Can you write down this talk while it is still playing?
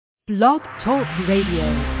Blog Talk Radio.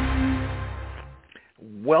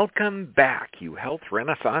 Welcome back, you health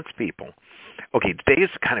renaissance people. Okay, today is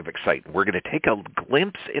kind of exciting. We're going to take a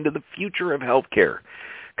glimpse into the future of healthcare,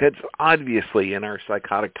 because obviously in our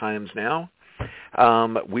psychotic times now,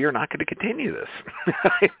 we are not going to continue this.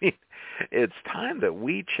 I mean, it's time that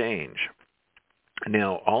we change.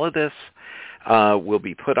 Now, all of this will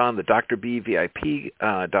be put on the drbvip.com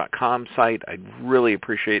site. I'd really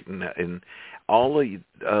appreciate in all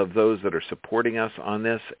of those that are supporting us on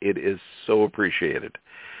this. It is so appreciated.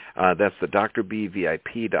 That's the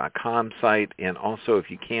drbvip.com site. And also, if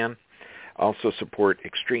you can, also support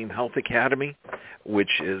Extreme Health Academy,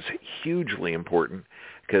 which is hugely important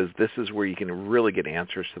because this is where you can really get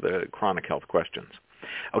answers to the chronic health questions.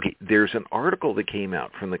 Okay, there's an article that came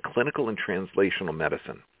out from the Clinical and Translational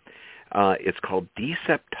Medicine. It's called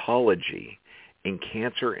Deceptology in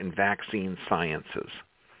Cancer and Vaccine Sciences.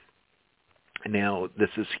 Now,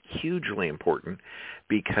 this is hugely important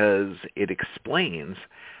because it explains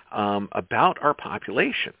about our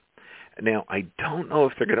population. Now, I don't know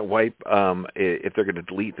if they're going to if they're going to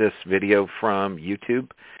delete this video from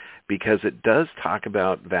YouTube, because it does talk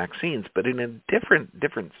about vaccines, but in a different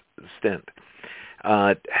stint.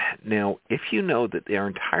 Now, if you know that our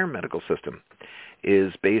entire medical system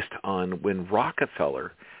is based on when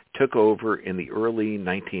Rockefeller took over in the early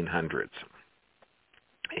 1900s,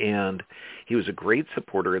 and he was a great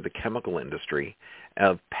supporter of the chemical industry,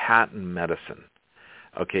 of patent medicine.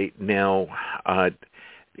 Okay, now,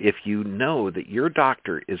 if you know that your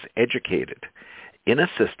doctor is educated in a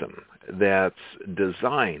system that's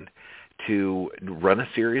designed to run a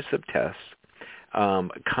series of tests,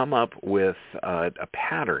 come up with a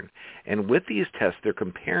pattern, and with these tests they're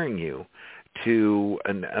comparing you to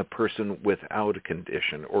a person without a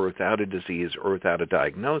condition or without a disease or without a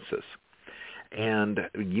diagnosis. And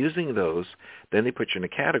using those, then they put you in a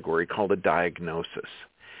category called a diagnosis.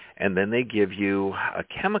 And then they give you a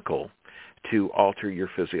chemical to alter your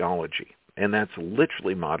physiology. And that's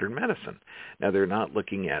literally modern medicine. Now, they're not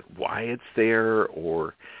looking at why it's there,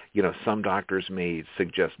 or, some doctors may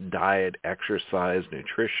suggest diet, exercise,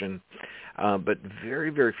 nutrition, but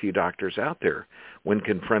very, very few doctors out there, when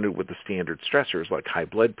confronted with the standard stressors like high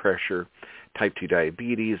blood pressure, type 2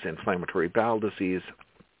 diabetes, inflammatory bowel disease,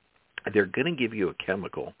 they're going to give you a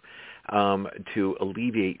chemical to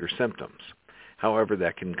alleviate your symptoms. However,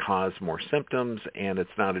 that can cause more symptoms, and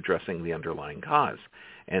it's not addressing the underlying cause.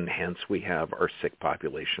 And hence we have our sick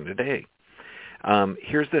population today.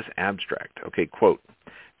 Here's this abstract. Okay, quote,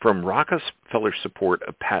 "From Rockefeller's support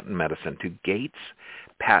of patent medicine to Gates'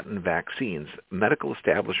 patent vaccines, medical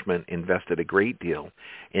establishment invested a great deal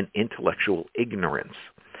in intellectual ignorance.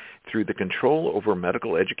 Through the control over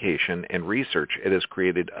medical education and research, it has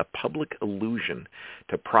created a public illusion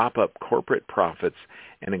to prop up corporate profits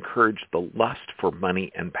and encourage the lust for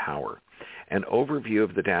money and power. An overview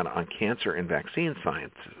of the data on cancer and vaccine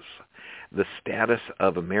sciences, the status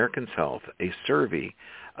of Americans' health, a survey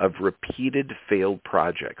of repeated failed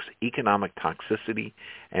projects, economic toxicity,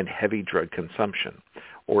 and heavy drug consumption,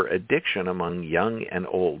 or addiction among young and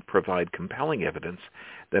old provide compelling evidence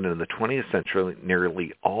that in the 20th century,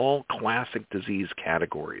 nearly all classic disease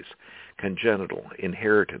categories, congenital,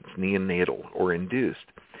 inheritance, neonatal, or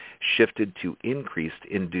induced, shifted to increased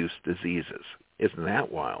induced diseases." Isn't that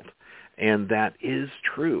wild? And that is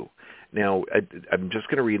true. Now, I'm just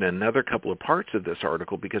going to read another couple of parts of this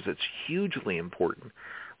article because it's hugely important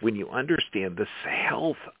when you understand the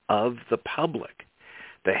health of the public.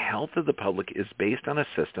 The health of the public is based on a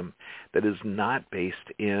system that is not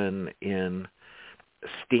based in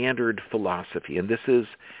standard philosophy, and this is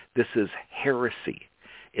heresy.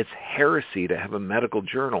 It's heresy to have a medical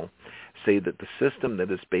journal say that the system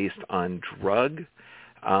that is based on drug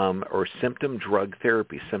or symptom drug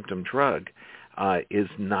therapy, symptom drug, is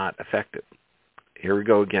not effective. Here we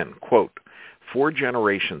go again. Quote, "4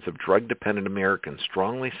 generations of drug-dependent Americans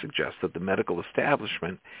strongly suggest that the medical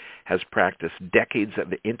establishment has practiced decades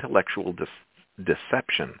of intellectual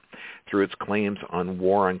deception through its claims on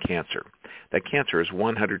war on cancer. That cancer is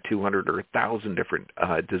 100, 200, or 1,000 different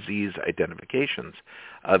disease identifications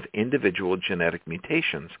of individual genetic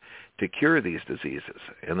mutations to cure these diseases,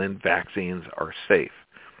 and then vaccines are safe.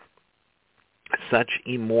 Such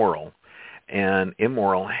immoral and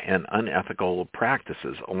unethical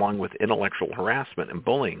practices, along with intellectual harassment and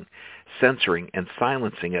bullying, censoring, and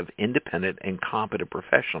silencing of independent and competent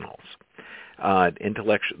professionals.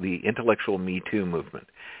 The intellectual Me Too movement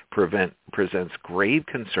presents grave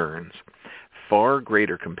concerns, far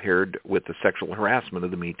greater compared with the sexual harassment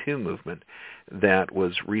of the Me Too movement that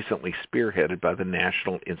was recently spearheaded by the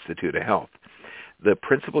National Institute of Health. The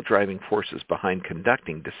principal driving forces behind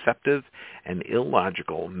conducting deceptive and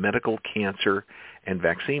illogical medical, cancer, and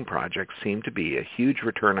vaccine projects seem to be a huge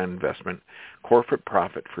return on investment, corporate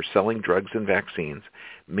profit for selling drugs and vaccines,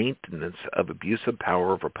 maintenance of abusive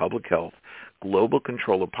power over public health, global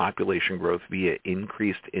control of population growth via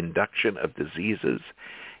increased induction of diseases,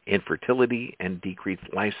 infertility, and decreased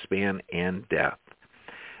lifespan and death.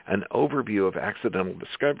 An overview of accidental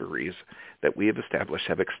discoveries that we have established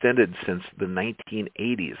have extended since the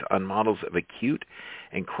 1980s on models of acute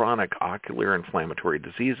and chronic ocular inflammatory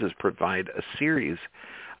diseases provide a series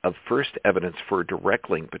of first evidence for a direct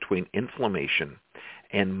link between inflammation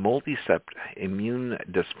and multicept immune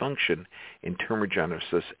dysfunction in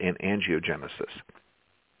tumorigenesis and angiogenesis.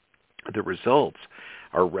 The results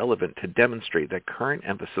are relevant to demonstrate that current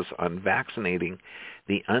emphasis on vaccinating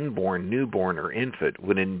the unborn, newborn, or infant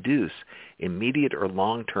would induce immediate or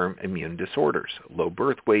long-term immune disorders, low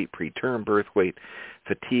birth weight, preterm birth weight,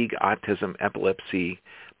 fatigue, autism, epilepsy,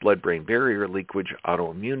 blood-brain barrier leakage,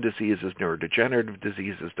 autoimmune diseases, neurodegenerative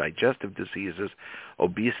diseases, digestive diseases,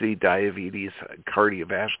 obesity, diabetes,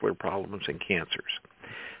 cardiovascular problems, and cancers.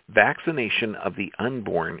 Vaccination of the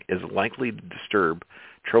unborn is likely to disturb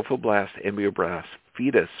trophoblast, embryoblast,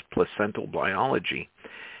 fetus, placental biology,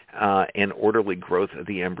 and orderly growth of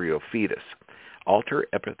the embryo fetus, alter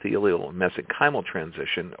epithelial mesenchymal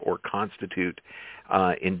transition, or constitute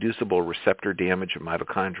inducible receptor damage of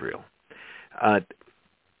mitochondrial.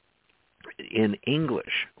 In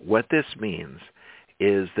English, what this means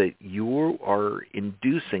is that you are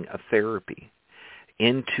inducing a therapy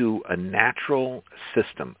into a natural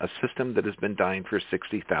system, a system that has been dying for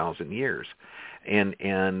 60,000 years, and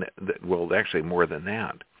well, actually more than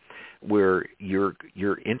that, where you're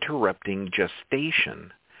interrupting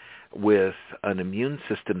gestation with an immune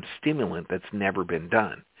system stimulant that's never been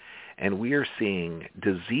done. And we are seeing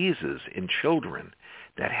diseases in children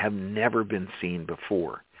that have never been seen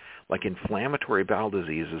before, like inflammatory bowel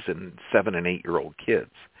diseases in 7 and 8-year-old kids,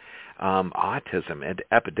 autism at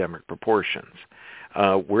epidemic proportions.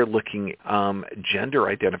 We're looking gender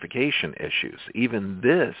identification issues. Even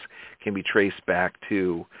this can be traced back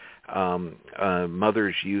to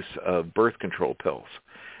mother's use of birth control pills.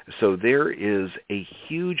 So there is a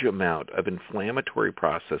huge amount of inflammatory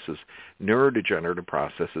processes, neurodegenerative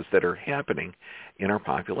processes that are happening in our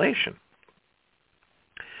population.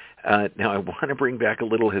 Now, I want to bring back a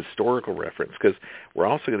little historical reference because we're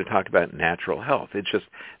also going to talk about natural health. It's just,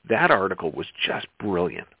 that article was just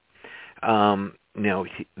brilliant. Now,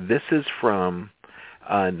 this is from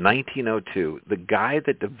 1902. The guy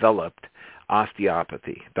that developed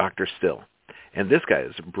osteopathy, Dr. Still, and this guy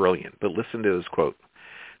is brilliant, but listen to his quote.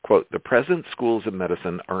 Quote, "The present schools of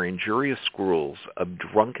medicine are injurious schools of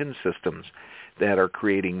drunken systems that are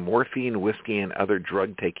creating morphine, whiskey, and other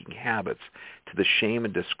drug-taking habits to the shame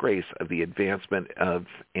and disgrace of the advancement of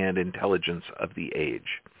and intelligence of the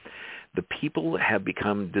age. The people have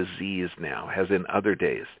become diseased now, as in other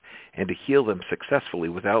days, and to heal them successfully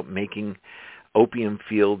without making opium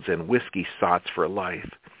fields and whiskey sots for life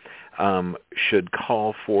should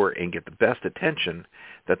call for and get the best attention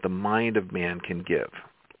that the mind of man can give."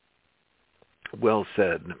 Well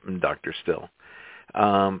said, Dr. Still.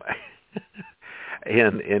 And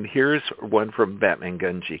here's one from Batman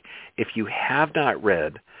Gunji. If you have not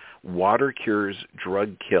read Water Cures,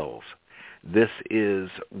 Drug Kills, this is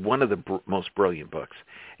one of the most brilliant books.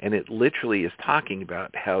 And it literally is talking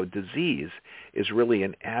about how disease is really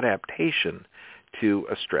an adaptation to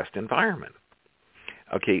a stressed environment.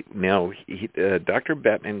 Okay, now Dr.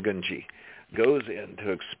 Batman Gunji goes in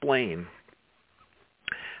to explain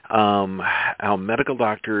how medical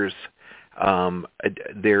doctors,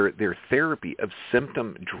 their therapy of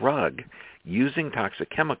symptom drug using toxic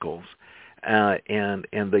chemicals and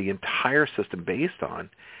the entire system based on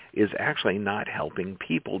is actually not helping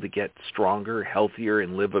people to get stronger, healthier,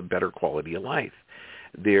 and live a better quality of life.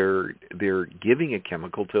 They're giving a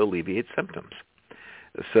chemical to alleviate symptoms.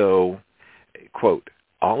 So, quote,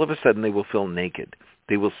 "All of a sudden they will feel naked.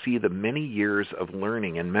 They will see the many years of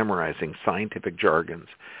learning and memorizing scientific jargons,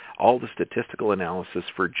 all the statistical analysis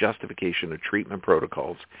for justification of treatment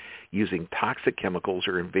protocols using toxic chemicals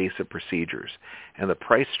or invasive procedures, and the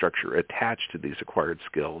price structure attached to these acquired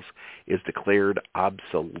skills is declared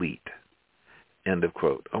obsolete." End of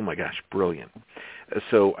quote. Oh my gosh, brilliant.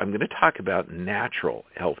 So I'm going to talk about natural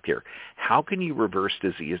healthcare. How can you reverse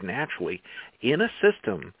disease naturally in a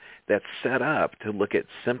system that's set up to look at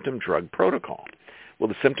symptom drug protocol? Well,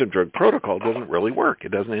 the symptom drug protocol doesn't really work.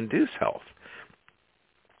 It doesn't induce health.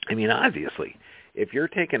 I mean, obviously, if you're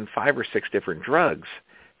taking 5 or 6 different drugs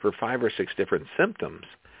for 5 or 6 different symptoms,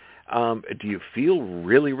 Do you feel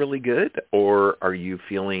really, really good, or are you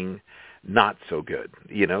feeling not so good?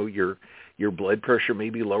 You know, your blood pressure may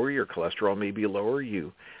be lower, your cholesterol may be lower,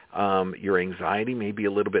 your anxiety may be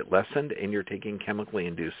a little bit lessened, and you're taking chemically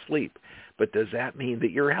induced sleep. But does that mean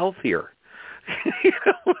that you're healthier?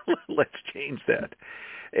 Let's change that.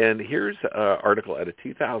 And here's an article out of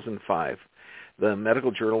 2005, the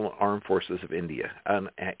Medical Journal Armed Forces of India, on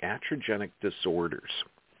iatrogenic disorders.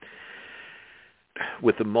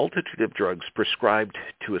 With a multitude of drugs prescribed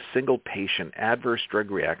to a single patient, adverse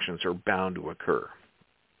drug reactions are bound to occur.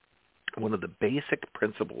 One of the basic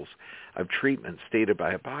principles of treatment stated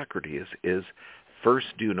by Hippocrates is first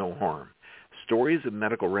do no harm. Stories of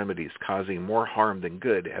medical remedies causing more harm than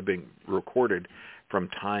good have been recorded from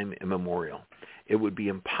time immemorial. It would be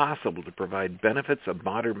impossible to provide benefits of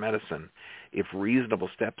modern medicine if reasonable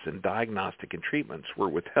steps in diagnostic and treatments were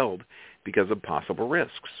withheld because of possible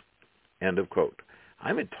risks. End of quote.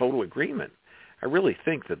 I'm in total agreement. I really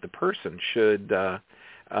think that the person should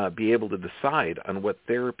be able to decide on what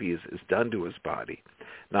therapies is done to his body,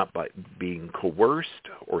 not by being coerced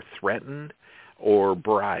or threatened or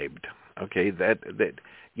bribed. Okay, that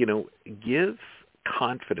give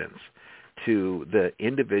confidence to the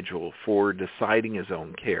individual for deciding his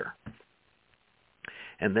own care.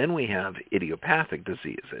 And then we have idiopathic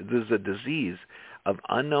disease. This is a disease of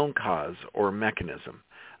unknown cause or mechanism.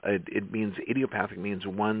 It means idiopathic means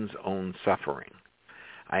one's own suffering.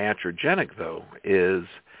 Iatrogenic, though, is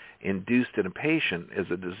induced in a patient, is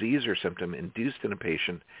a disease or symptom induced in a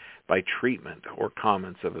patient by treatment or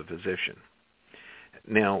comments of a physician.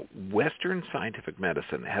 Now, Western scientific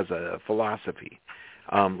medicine has a philosophy,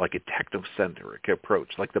 like a technocentric approach,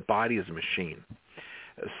 like the body is a machine.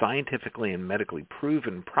 Scientifically and medically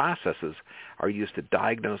proven processes are used to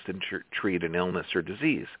diagnose and treat an illness or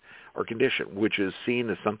disease or condition, which is seen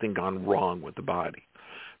as something gone wrong with the body.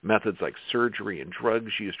 Methods like surgery and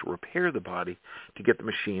drugs used to repair the body to get the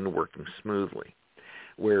machine working smoothly.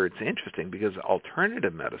 Where it's interesting, because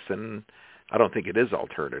alternative medicine, I don't think it is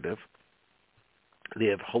alternative, they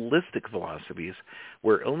have holistic philosophies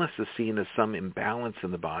where illness is seen as some imbalance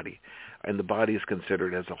in the body, and the body is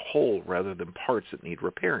considered as a whole rather than parts that need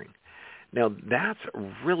repairing. Now, that's a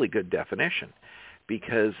really good definition,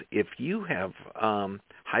 because if you have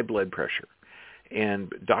high blood pressure,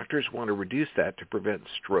 and doctors want to reduce that to prevent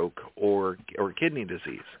stroke or kidney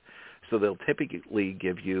disease, so they'll typically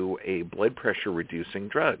give you a blood pressure reducing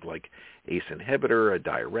drug like ACE inhibitor, a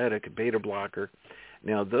diuretic, a beta blocker.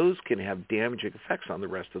 Now, those can have damaging effects on the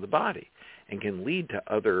rest of the body and can lead to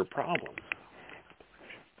other problems.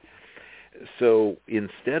 So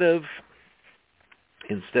instead of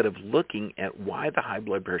looking at why the high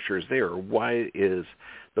blood pressure is there, or why is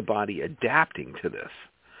the body adapting to this,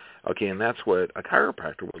 okay, and that's what a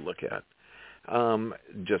chiropractor would look at.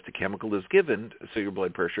 Just a chemical is given so your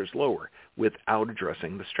blood pressure is lower without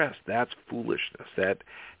addressing the stress. That's foolishness. That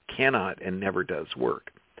cannot and never does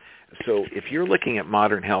work. So if you're looking at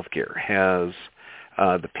modern healthcare as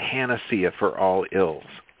the panacea for all ills,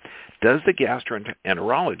 does the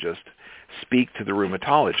gastroenterologist speak to the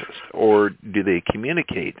rheumatologist, or do they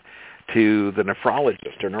communicate to the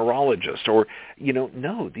nephrologist or neurologist? Or,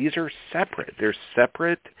 no, these are separate. They're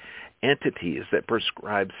separate entities that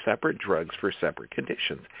prescribe separate drugs for separate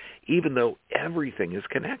conditions, even though everything is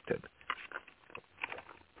connected.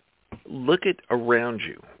 Look at around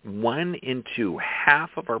you. 1 in 2, half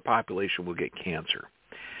of our population will get cancer.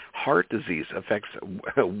 Heart disease affects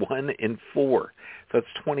 1 in 4. That's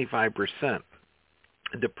 25%.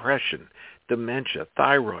 Depression, dementia,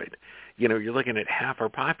 thyroid. You're looking at half our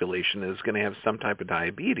population is going to have some type of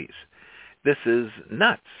diabetes. This is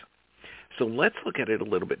nuts. So let's look at it a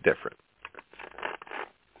little bit different.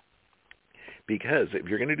 Because if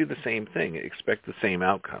you're going to do the same thing, expect the same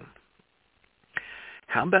outcome.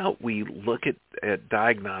 How about we look at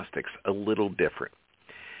diagnostics a little different?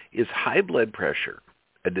 Is high blood pressure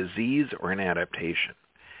a disease or an adaptation?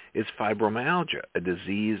 Is fibromyalgia a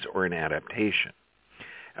disease or an adaptation?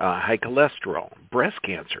 High cholesterol, breast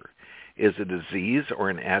cancer, is a disease or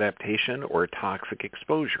an adaptation or a toxic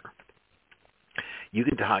exposure? You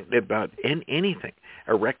can talk about anything.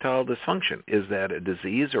 Erectile dysfunction, is that a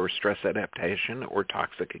disease or stress adaptation or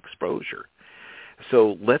toxic exposure?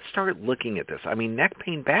 So let's start looking at this. Neck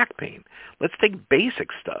pain, back pain. Let's take basic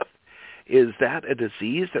stuff. Is that a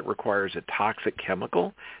disease that requires a toxic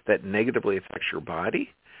chemical that negatively affects your body,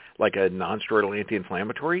 like a nonsteroidal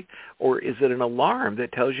anti-inflammatory? Or is it an alarm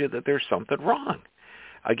that tells you that there's something wrong?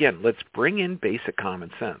 Again, let's bring in basic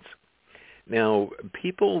common sense. Now,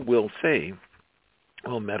 people will say,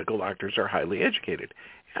 well, medical doctors are highly educated.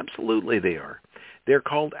 Absolutely they are. They're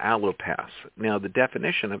called allopaths. Now, the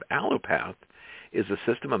definition of allopath is a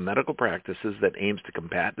system of medical practices that aims to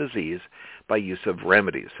combat disease by use of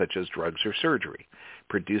remedies such as drugs or surgery,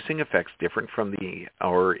 producing effects different from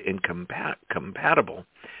or incompatible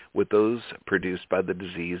with those produced by the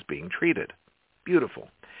disease being treated. Beautiful.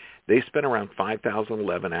 They spend around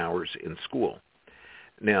 5,011 hours in school.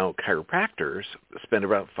 Now, chiropractors spend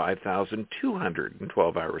about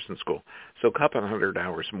 5,212 hours in school, so a couple hundred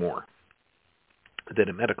hours more than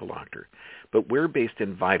a medical doctor. But we're based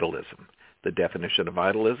in vitalism. The definition of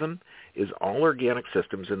vitalism is all organic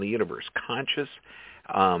systems in the universe, conscious,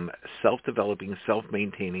 self-developing,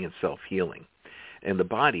 self-maintaining, and self-healing. And the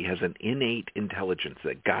body has an innate intelligence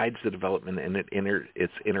that guides the development and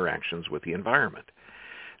its interactions with the environment.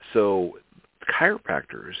 So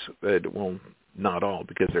chiropractors, well, not all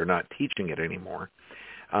because they're not teaching it anymore,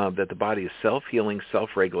 that the body is self-healing,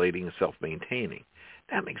 self-regulating, and self-maintaining.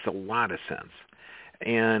 That makes a lot of sense.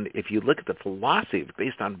 And if you look at the philosophy, it's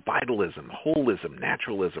based on vitalism, holism,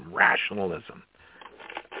 naturalism, rationalism.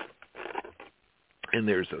 And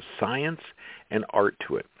there's a science and art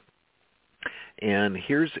to it. And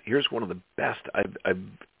here's one of the best I've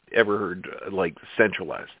ever heard, like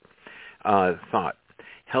centralized thought.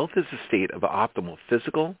 Health is a state of optimal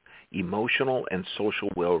physical, emotional, and social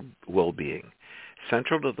well-being.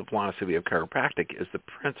 Central to the philosophy of chiropractic is the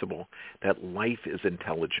principle that life is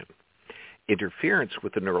intelligent. Interference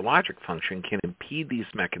with the neurologic function can impede these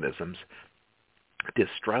mechanisms,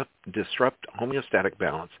 disrupt homeostatic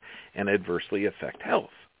balance, and adversely affect health.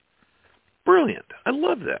 Brilliant. I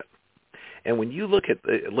love that. And when you look at,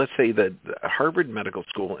 let's say, the Harvard Medical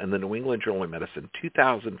School and the New England Journal of Medicine,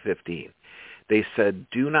 2015, they said,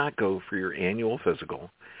 do not go for your annual physical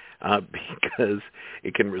because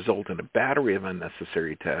it can result in a battery of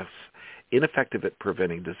unnecessary tests, ineffective at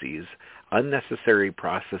preventing disease, unnecessary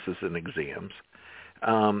processes and exams.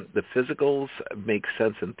 The physicals make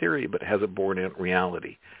sense in theory, but hasn't borne out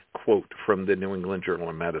reality. Quote from the New England Journal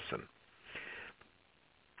of Medicine.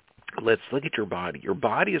 Let's look at your body. Your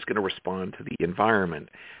body is going to respond to the environment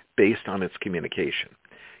based on its communication.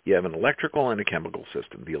 You have an electrical and a chemical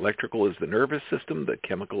system. The electrical is the nervous system. The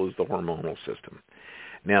chemical is the hormonal system.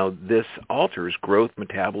 Now, this alters growth,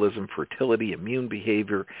 metabolism, fertility, immune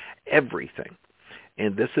behavior, everything.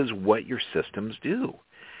 And this is what your systems do.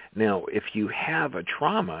 Now, if you have a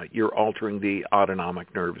trauma, you're altering the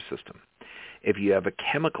autonomic nervous system. If you have a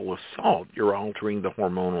chemical assault, you're altering the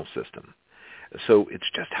hormonal system. So it's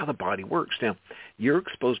just how the body works. Now, you're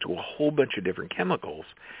exposed to a whole bunch of different chemicals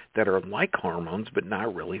that are like hormones, but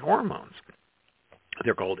not really hormones.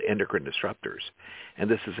 They're called endocrine disruptors. And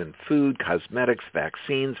this is in food, cosmetics,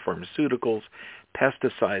 vaccines, pharmaceuticals,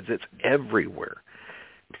 pesticides. It's everywhere.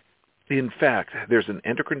 In fact, there's an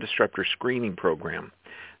endocrine disruptor screening program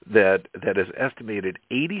that has estimated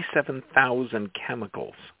 87,000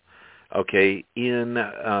 chemicals, okay, in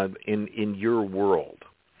your world.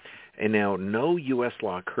 And now no U.S.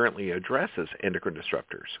 law currently addresses endocrine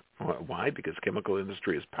disruptors. Why? Because the chemical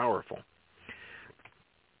industry is powerful.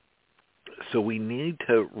 So we need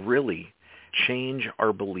to really change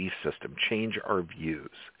our belief system, change our views.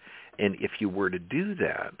 And if you were to do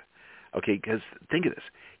that, okay, because think of this.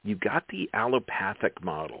 You got the allopathic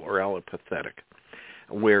model or allopathetic,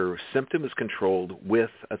 where symptom is controlled with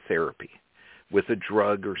a therapy, with a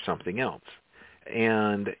drug or something else.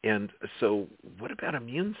 And so what about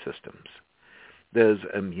immune systems? Does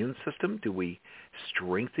immune system, do we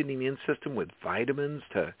strengthen the immune system with vitamins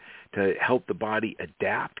to help the body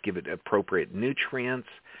adapt, give it appropriate nutrients,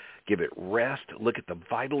 give it rest, look at the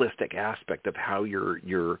vitalistic aspect of how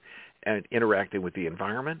you're interacting with the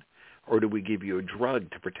environment? Or do we give you a drug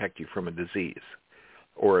to protect you from a disease,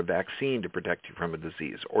 or a vaccine to protect you from a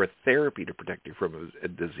disease, or a therapy to protect you from a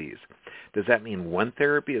disease? Does that mean one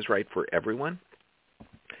therapy is right for everyone?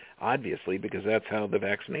 Obviously, because that's how the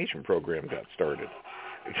vaccination program got started.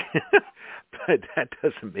 But that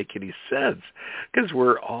doesn't make any sense because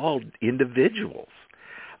we're all individuals.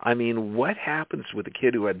 I mean, what happens with a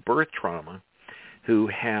kid who had birth trauma, who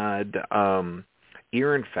had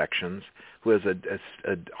ear infections, who has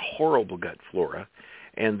a horrible gut flora,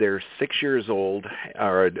 and they're 6 years old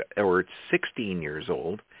or 16 years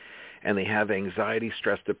old, and they have anxiety,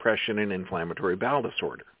 stress, depression, and inflammatory bowel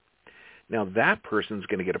disorder? Now, that person's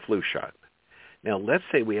going to get a flu shot. Now, let's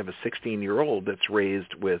say we have a 16-year-old that's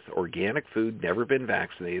raised with organic food, never been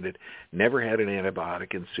vaccinated, never had an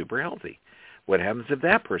antibiotic, and super healthy. What happens if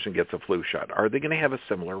that person gets a flu shot? Are they going to have a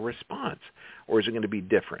similar response, or is it going to be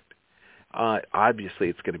different? Obviously,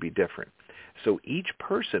 it's going to be different. So each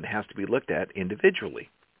person has to be looked at individually.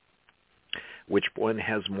 which one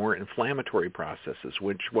has more inflammatory processes,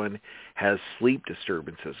 which one has sleep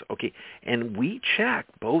disturbances. Okay, and we check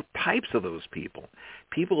both types of those people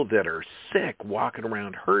that are sick walking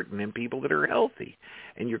around hurting and people that are healthy,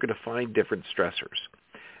 and you're going to find different stressors.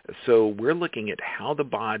 So we're looking at how the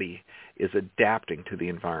body is adapting to the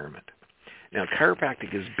environment. Now,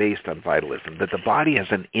 chiropractic is based on vitalism, that the body has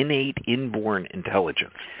an innate, inborn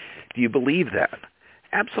intelligence. Do you believe that?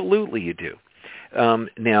 Absolutely you do.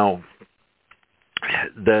 Now,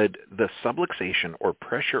 the subluxation or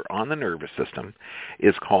pressure on the nervous system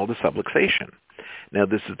is called a subluxation. Now,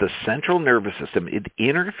 this is the central nervous system. It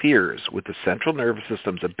interferes with the central nervous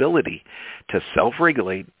system's ability to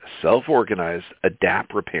self-regulate, self-organize,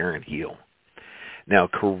 adapt, repair, and heal. Now,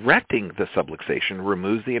 correcting the subluxation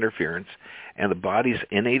removes the interference, and the body's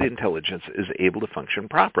innate intelligence is able to function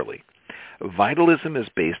properly. Vitalism is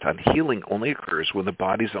based on healing only occurs when the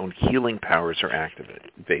body's own healing powers are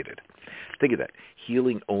activated. Think of that.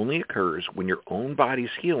 Healing only occurs when your own body's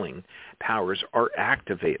healing powers are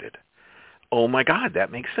activated. Oh my God,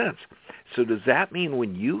 that makes sense. So does that mean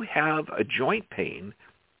when you have a joint pain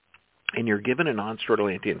and you're given a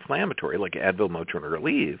non-steroidal anti-inflammatory like Advil, Motrin, or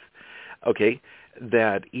Aleve, okay,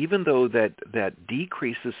 that even though that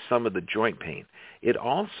decreases some of the joint pain, it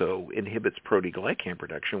also inhibits proteoglycan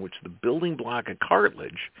production, which is the building block of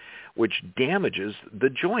cartilage, which damages the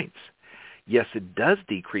joints. Yes, it does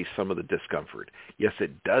decrease some of the discomfort. Yes,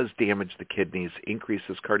 it does damage the kidneys,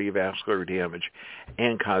 increases cardiovascular damage,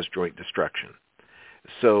 and cause joint destruction.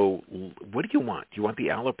 So what do you want? Do you want the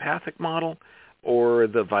allopathic model or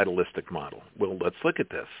the vitalistic model? Well, let's look at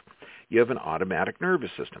this. You have an automatic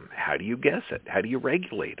nervous system. How do you guess it? How do you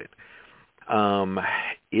regulate it?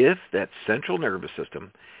 If that central nervous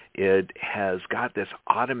system, it has got this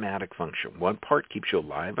automatic function. One part keeps you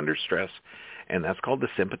alive under stress, and that's called the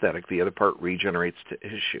sympathetic. The other part regenerates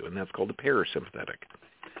tissue, and that's called the parasympathetic.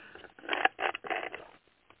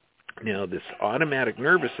 Now, this automatic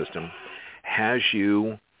nervous system has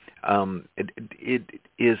you, it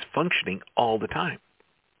is functioning all the time.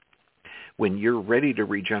 When you're ready to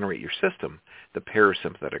regenerate your system, the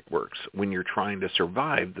parasympathetic works. When you're trying to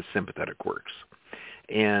survive, the sympathetic works.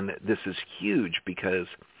 And this is huge because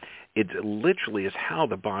it literally is how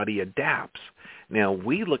the body adapts. Now,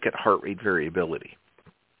 we look at heart rate variability,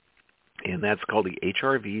 and that's called the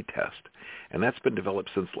HRV test. And that's been developed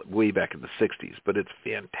since way back in the 60s, but it's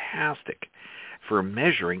fantastic for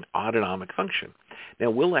measuring autonomic function. Now,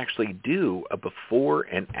 we'll actually do a before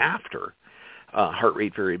and after heart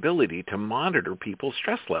rate variability to monitor people's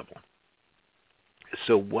stress level.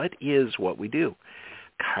 So what we do?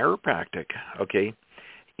 Chiropractic, okay,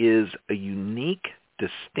 is a unique,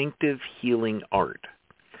 distinctive healing art.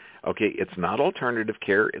 Okay, it's not alternative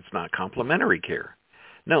care. It's not complementary care.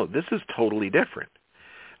 No, this is totally different.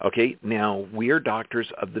 Okay, now we are doctors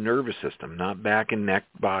of the nervous system, not back and neck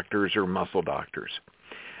doctors or muscle doctors.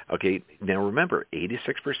 Okay, now remember, 86%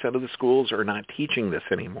 of the schools are not teaching this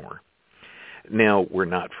anymore. Now, we're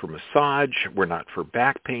not for massage, we're not for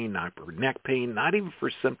back pain, not for neck pain, not even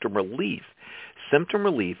for symptom relief. Symptom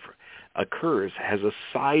relief occurs as a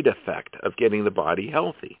side effect of getting the body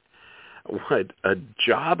healthy. What a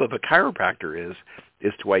job of a chiropractor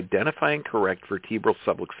is to identify and correct vertebral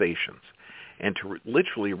subluxations and to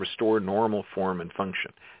literally restore normal form and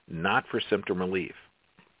function, not for symptom relief.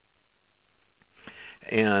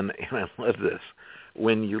 And I love this.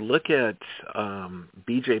 When you look at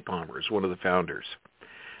B.J. Palmer, one of the founders,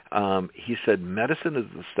 he said, medicine is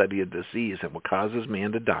the study of disease and what causes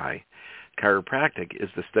man to die. Chiropractic is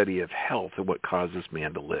the study of health and what causes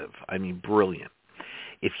man to live. I mean, brilliant.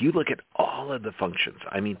 If you look at all of the functions,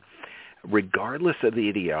 I mean, regardless of the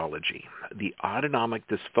etiology, the autonomic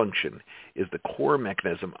dysfunction is the core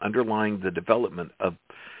mechanism underlying the development of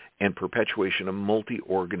and perpetuation of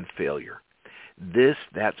multi-organ failure.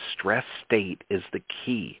 That stress state is the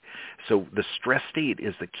key. So the stress state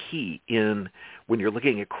is the key in when you're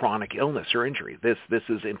looking at chronic illness or injury. This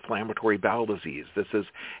is inflammatory bowel disease. This is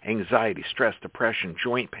anxiety, stress, depression,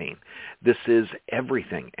 joint pain. This is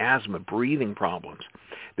everything, asthma, breathing problems.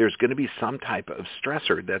 There's going to be some type of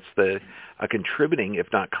stressor that's a contributing, if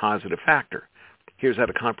not causative factor. Here's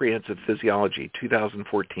out of Comprehensive Physiology,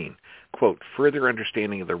 2014. Quote, further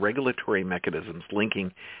understanding of the regulatory mechanisms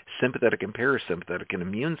linking sympathetic and parasympathetic and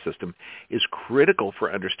immune system is critical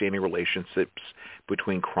for understanding relationships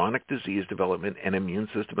between chronic disease development and immune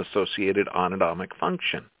system-associated autonomic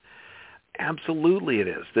function. Absolutely it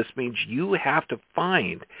is. This means you have to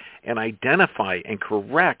find and identify and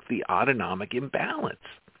correct the autonomic imbalance.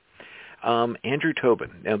 Andrew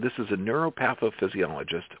Tobin, now this is a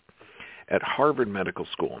neuropathophysicist at Harvard Medical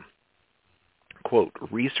School. quote,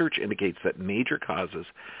 research indicates that major causes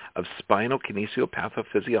of spinal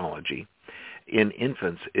kinesiopathophysiology in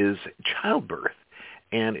infants is childbirth,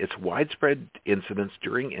 and its widespread incidence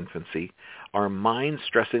during infancy, our minds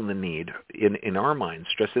stressing the need, in our minds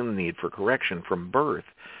stressing the need for correction from birth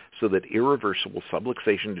so that irreversible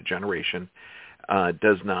subluxation degeneration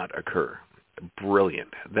does not occur.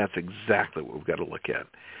 Brilliant. That's exactly what we've got to look at.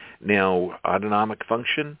 Now, autonomic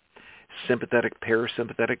function, sympathetic,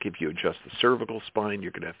 parasympathetic. If you adjust the cervical spine,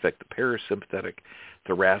 you're going to affect the parasympathetic.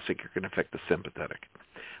 Thoracic, you're going to affect the sympathetic.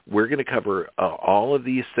 We're going to cover all of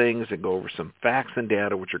these things and go over some facts and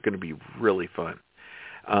data, which are going to be really fun.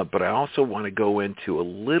 But I also want to go into a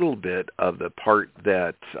little bit of the part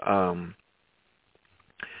that,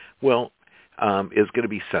 is going to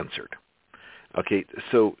be censored. Okay,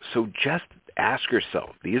 so just ask yourself,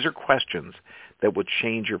 these are questions that would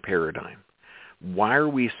change your paradigm. Why are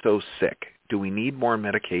we so sick? Do we need more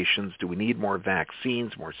medications? Do we need more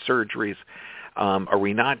vaccines, more surgeries? Are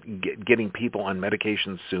we not getting people on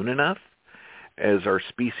medications soon enough? Is our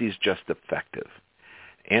species just defective?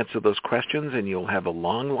 Answer those questions and you'll have a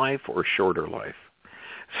long life or shorter life.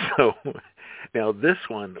 So now this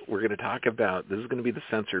one we're going to talk about, this is going to be the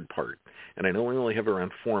censored part. And I know we only have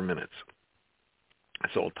around 4 minutes,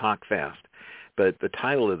 so I'll talk fast. But the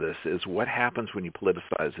title of this is What Happens When You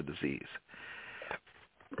Politicize a Disease.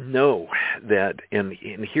 Know that, and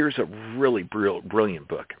here's a really brilliant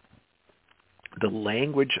book, The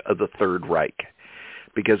Language of the Third Reich,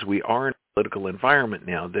 because we are in a political environment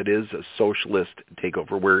now that is a socialist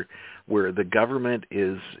takeover where the government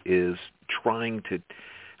is trying to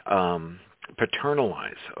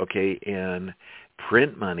paternalize, okay, and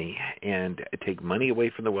print money and take money away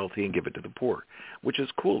from the wealthy and give it to the poor, which is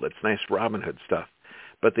cool. That's nice Robin Hood stuff.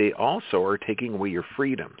 But they also are taking away your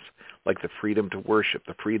freedoms, like the freedom to worship,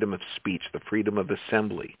 the freedom of speech, the freedom of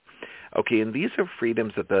assembly. Okay, and these are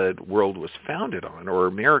freedoms that the world was founded on, or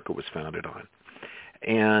America was founded on.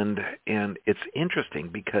 And it's interesting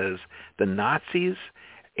because the Nazis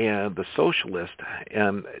and the socialists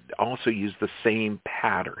also used the same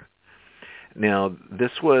pattern. Now,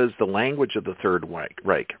 this was the language of the Third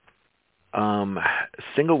Reich.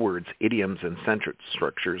 Single words, idioms, and sentence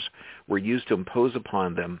structures were used to impose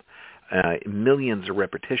upon them millions of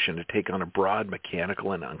repetition to take on a broad,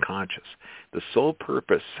 mechanical, and unconscious. The sole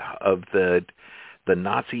purpose of the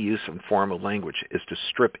Nazi use and form of language is to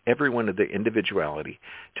strip everyone of their individuality,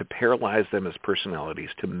 to paralyze them as personalities,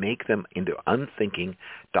 to make them into unthinking,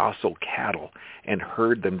 docile cattle, and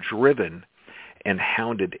herd them driven and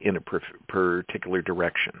hounded in a particular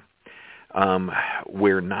direction.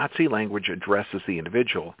 Where Nazi language addresses the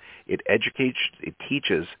individual, it educates, it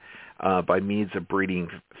teaches by means of breeding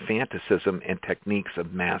fanaticism and techniques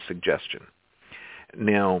of mass suggestion.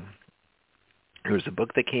 Now, there was a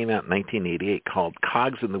book that came out in 1988 called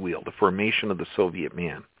Cogs in the Wheel, The Formation of the Soviet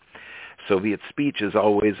Man. Soviet speech is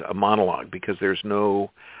always a monologue because there's no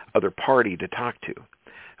other party to talk to.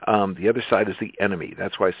 The other side is the enemy.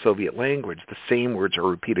 That's why Soviet language, the same words are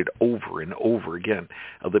repeated over and over again.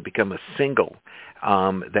 They become a single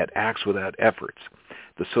that acts without efforts.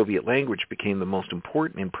 The Soviet language became the most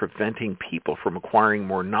important in preventing people from acquiring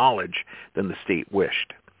more knowledge than the state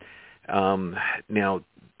wished. Now,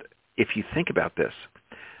 if you think about this,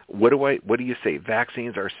 what do you say?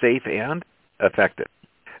 Vaccines are safe and effective.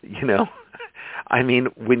 You know, I mean,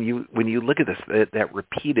 when you look at this, that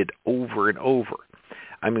repeated over and over.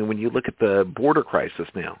 I mean, when you look at the border crisis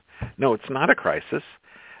now, no, it's not a crisis,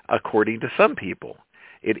 according to some people.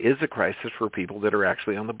 It is a crisis for people that are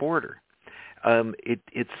actually on the border.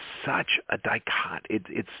 It's such a dichotomy.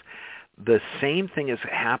 It's the same thing is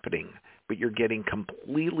happening, but you're getting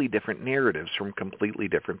completely different narratives from completely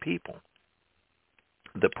different people.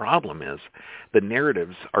 The problem is the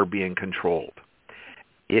narratives are being controlled.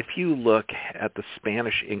 If you look at the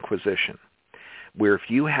Spanish Inquisition, where if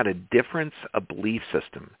you had a difference of belief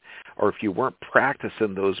system, or if you weren't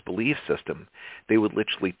practicing those belief systems, they would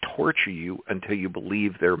literally torture you until you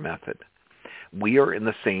believe their method. We are in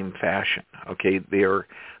the same fashion, okay? They are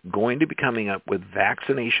going to be coming up with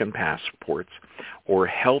vaccination passports or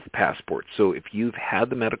health passports. So if you've had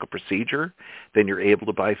the medical procedure, then you're able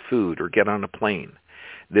to buy food or get on a plane.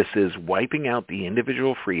 This is wiping out the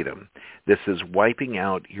individual freedom. This is wiping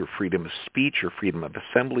out your freedom of speech, your freedom of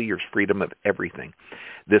assembly, your freedom of everything.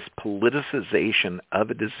 This politicization of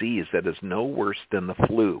a disease that is no worse than the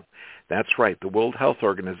flu. That's right. The World Health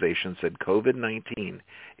Organization said COVID-19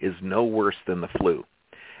 is no worse than the flu.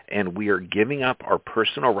 And we are giving up our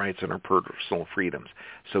personal rights and our personal freedoms.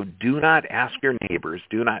 So do not ask your neighbors,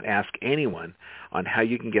 do not ask anyone on how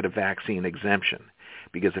you can get a vaccine exemption,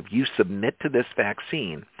 because if you submit to this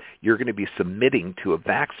vaccine, you're going to be submitting to a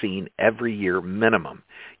vaccine every year minimum.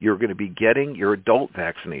 You're going to be getting your adult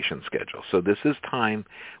vaccination schedule. So this is time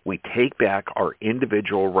we take back our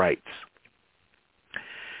individual rights.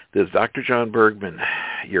 This is Dr. John Bergman,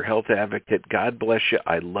 your health advocate. God bless you.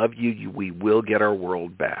 I love you. We will get our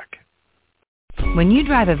world back. When you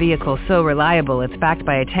drive a vehicle so reliable it's backed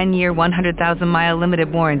by a 10-year, 100,000-mile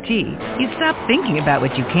limited warranty, you stop thinking about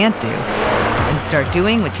what you can't do and start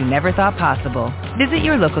doing what you never thought possible. Visit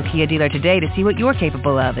your local Kia dealer today to see what you're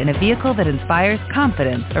capable of in a vehicle that inspires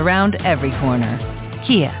confidence around every corner.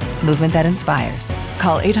 Kia, movement that inspires.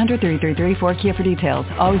 Call 800-3334-KIA for details.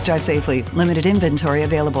 Always drive safely. Limited inventory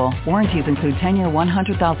available. Warranties include 10-year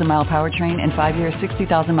 100,000-mile powertrain and 5-year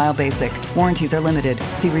 60,000-mile basic. Warranties are limited.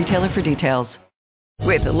 See retailer for details.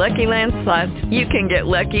 With the Lucky Land Slots, you can get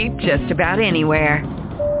lucky just about anywhere.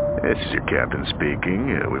 This is your captain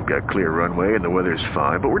speaking. We've got clear runway and the weather's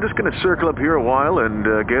fine, but we're just going to circle up here a while and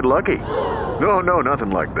get lucky. No, nothing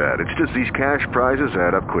like that. It's just these cash prizes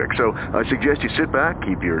add up quick. So I suggest you sit back,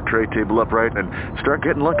 keep your tray table upright, and start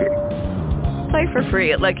getting lucky. Play for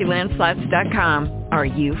free at LuckyLandSlots.com. Are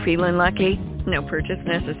you feeling lucky? No purchase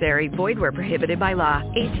necessary. Void where prohibited by law.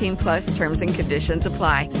 18+ terms and conditions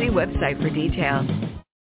apply. See website for details.